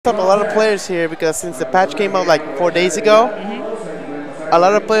up a lot of players here because since the patch came out like 4 days ago, a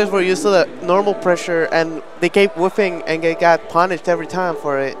lot of players were used to the normal pressure and they kept whiffing and they got punished every time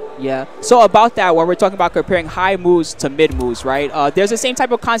for it. Yeah. So about that, when we're talking about comparing high moves to mid moves, right? There's the same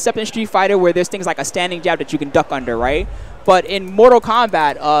type of concept in Street Fighter where there's things like a standing jab that you can duck under, right? But in Mortal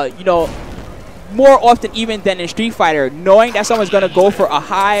Kombat, you know, more often even than in Street Fighter, knowing that someone's going to go for a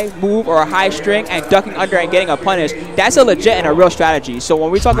high move or a high string and ducking under and getting a punish, that's a legit and a real strategy. So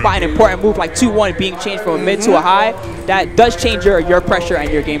when we talk about an important move like 2-1 being changed from a mid to a high, that does change your pressure and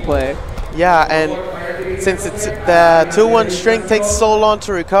your gameplay. Yeah, and since it's the 2-1 string takes so long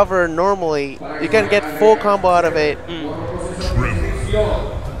to recover normally, you can get full combo out of it.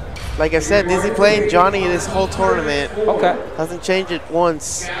 Like I said, Dizzy playing Johnny this whole tournament. Okay. Hasn't changed it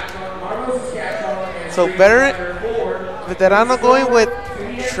once. So Veterano going with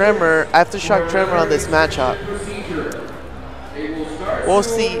Tremor, Aftershock Tremor on this matchup. We'll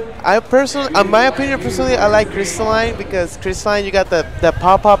see. I personally, in my opinion, I like Crystalline because Crystalline, you got the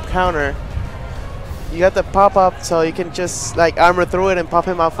pop-up counter. You got the pop-up, so you can just like armor through it and pop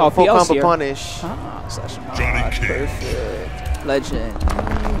him out for full combo punish. Ah, slash mod, perfect. Legend.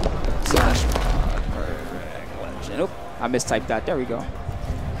 Slash mod, perfect. Legend. Oop, I mistyped that. There we go.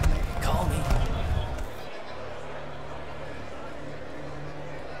 Call me.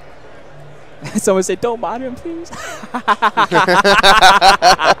 Someone said, "Don't mod him, please."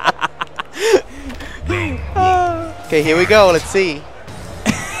 Okay, here we go. Let's see.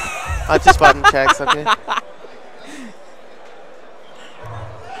 I'll just button checks, okay?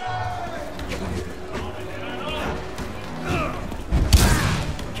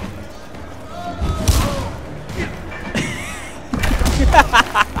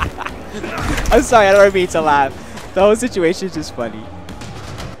 I'm sorry, I don't mean to laugh. The whole situation is just funny.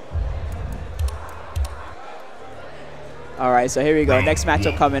 All right, so here we go. Next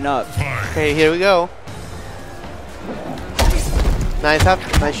matchup coming up. Okay, here we go. Nice up,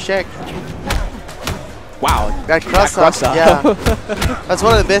 nice check. Wow. That cross up, yeah. That's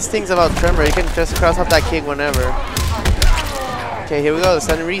one of the best things about Tremor. You can just cross up that kick whenever. Okay, here we go. The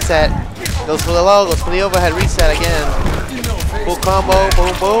sudden reset. Goes for the low, goes for the overhead reset again. Full combo,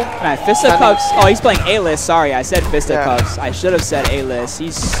 boom, boom. Man, Fisticuffs. Oh, he's playing A-list. Sorry, I said Fisticuffs. Yeah. I should have said A-list.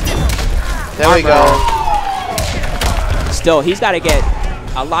 He's. There we go. Still, he's got to get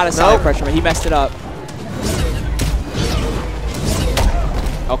a lot of side pressure, but he messed it up.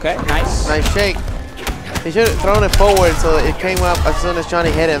 Okay, nice. Nice shake. He should have thrown it forward so it came up as soon as Johnny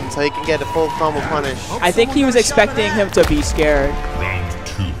hit him so he can get the full combo punish. I think he was expecting him to be scared.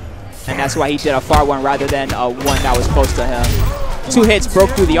 And that's why he did a far one rather than a one that was close to him. 2 hits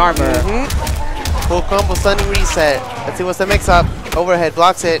broke through the armor. Full combo stunning reset. Let's see what's the mix up. Overhead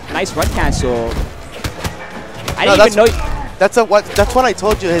blocks it. Nice run cancel. I didn't even know. That's what I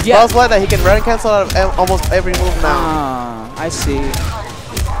told you. His boss one that he can run cancel out of almost every move now. I see.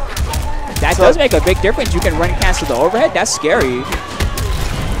 That does make a big difference. You can run cancel the overhead. That's scary.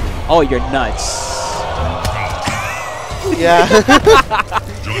 Oh, you're nuts. Yeah.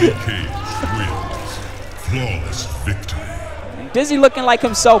 Johnny Cage wins. Flawless victory. Dizzy looking like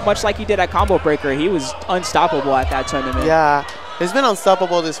himself, much like he did at Combo Breaker. He was unstoppable at that tournament. Yeah. He's been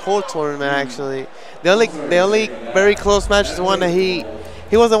unstoppable this whole tournament, actually. The only very close match is the one that he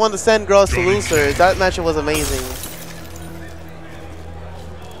was the one to send girls to losers. That match was amazing.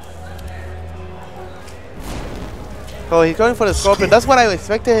 Oh, he's going for the Scorpion. That's what I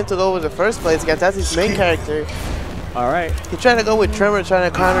expected him to go with the first place, because that's his main character. All right. He's trying to go with Tremor, trying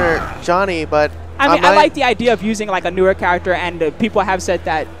to counter Johnny, but I mean, I like the idea of using like a newer character, and people have said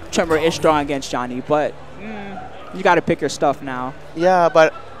that Tremor is strong against Johnny, but you got to pick your stuff now. Yeah,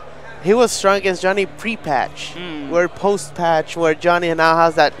 but he was strong against Johnny pre-patch. Where post-patch, where Johnny now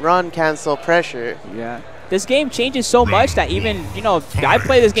has that run cancel pressure. Yeah. This game changes so much that even, you know, I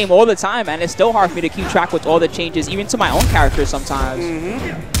play this game all the time, and it's still hard for me to keep track with all the changes, even to my own character sometimes.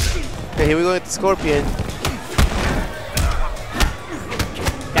 Okay, here we go with the Scorpion.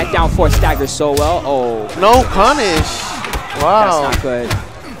 That down 4 staggers so well. Oh. No punish. Wow. That's not good.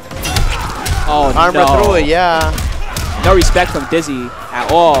 Oh, armor through it, yeah. No respect from Dizzy at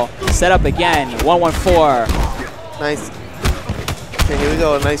all. Set up again. 1-1-4. Nice. Okay, here we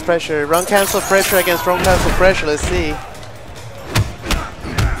go. Nice pressure. Run cancel pressure against run cancel pressure. Let's see.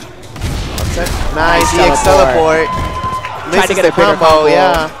 Nice EX teleport. Trying to get a bigger combo.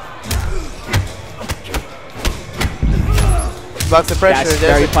 Yeah. Blocks the pressure. That's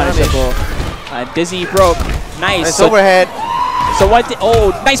very punishable. Dizzy broke. Nice. Nice overhead. So what?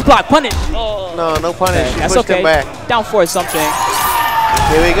 Oh, nice block. Punish. Oh. No punish. Okay, that's okay. Back. Down 4 something.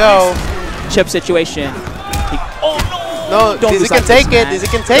 Here we go. Chip situation. Oh no! No, Don't Dizzy lose can like take this, it. man. Dizzy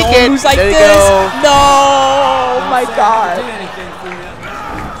can take Don't it. lose like There you this. go. No, oh my God.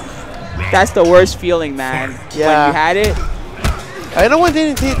 That's the worst feeling, man. Yeah. When you had it. I don't want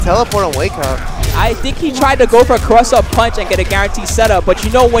to teleport on wake up. I think he tried to go for a cross-up punch and get a guaranteed setup, but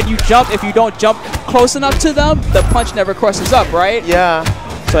you know when you jump, if you don't jump close enough to them, the punch never crosses up, right? Yeah.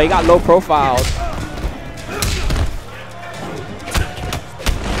 So he got low profiled.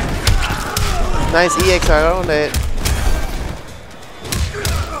 Nice EXR on it.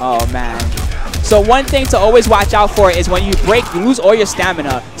 Oh, man. So one thing to always watch out for is when you break, you lose all your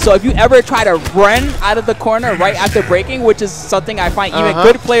stamina. So if you ever try to run out of the corner right after breaking, which is something I find even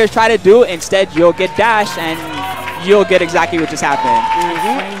good players try to do, instead you'll get dashed and you'll get exactly what just happened.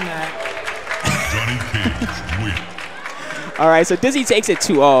 All right, so Dizzy takes it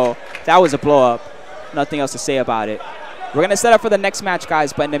 2-0. That was a blow up. Nothing else to say about it. We're going to set up for the next match,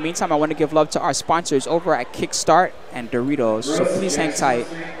 guys. But in the meantime, I want to give love to our sponsors over at Kickstart and Doritos. So please hang tight.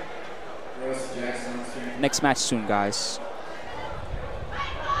 Next match soon, guys.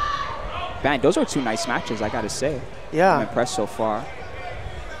 Man, those are two nice matches, I got to say. Yeah. I'm impressed so far.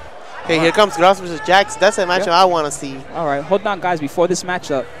 Okay, here comes Gross versus Jax. That's a matchup I want to see. All right, hold on, guys. Before this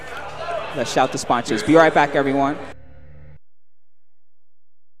matchup, let's shout the sponsors. Be right back, everyone.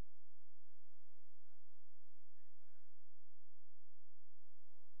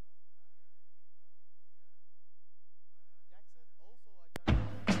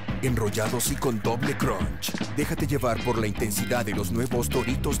 Enrollados y con doble crunch. Déjate llevar por la intensidad de los nuevos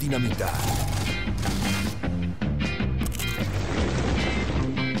Doritos Dinamita.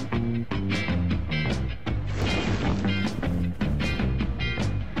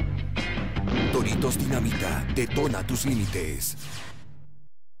 Doritos Dinamita, detona tus límites.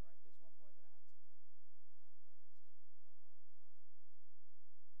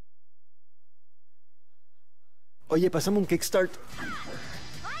 Oye, pasame un kickstart.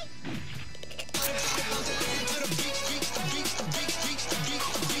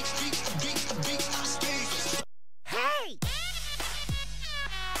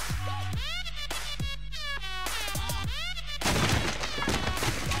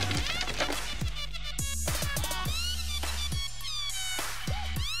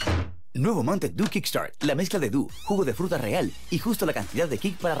 Nuevo Mountain Dew Kickstart, la mezcla de Dew, jugo de fruta real y justo la cantidad de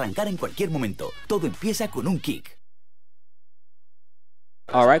kick para arrancar en cualquier momento. Todo empieza con un kick.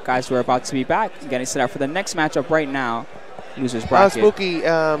 All right, guys, we're about to be back. Getting set up for the next matchup right now. Losers bracket. Spooky,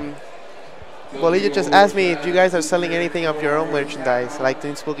 Bolillo just asked me if you guys are selling anything of your own merchandise, like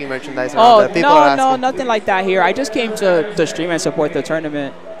doing Spooky merchandise. Oh, people are no, asking. nothing like that here. I just came to stream and support the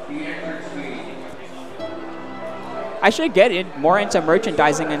tournament. I should get more into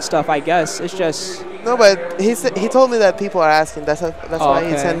merchandising and stuff, I guess. It's just... No, but he told me that people are asking. That's why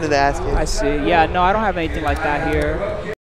he sent me the asking. I see. Yeah, no, I don't have anything like that here.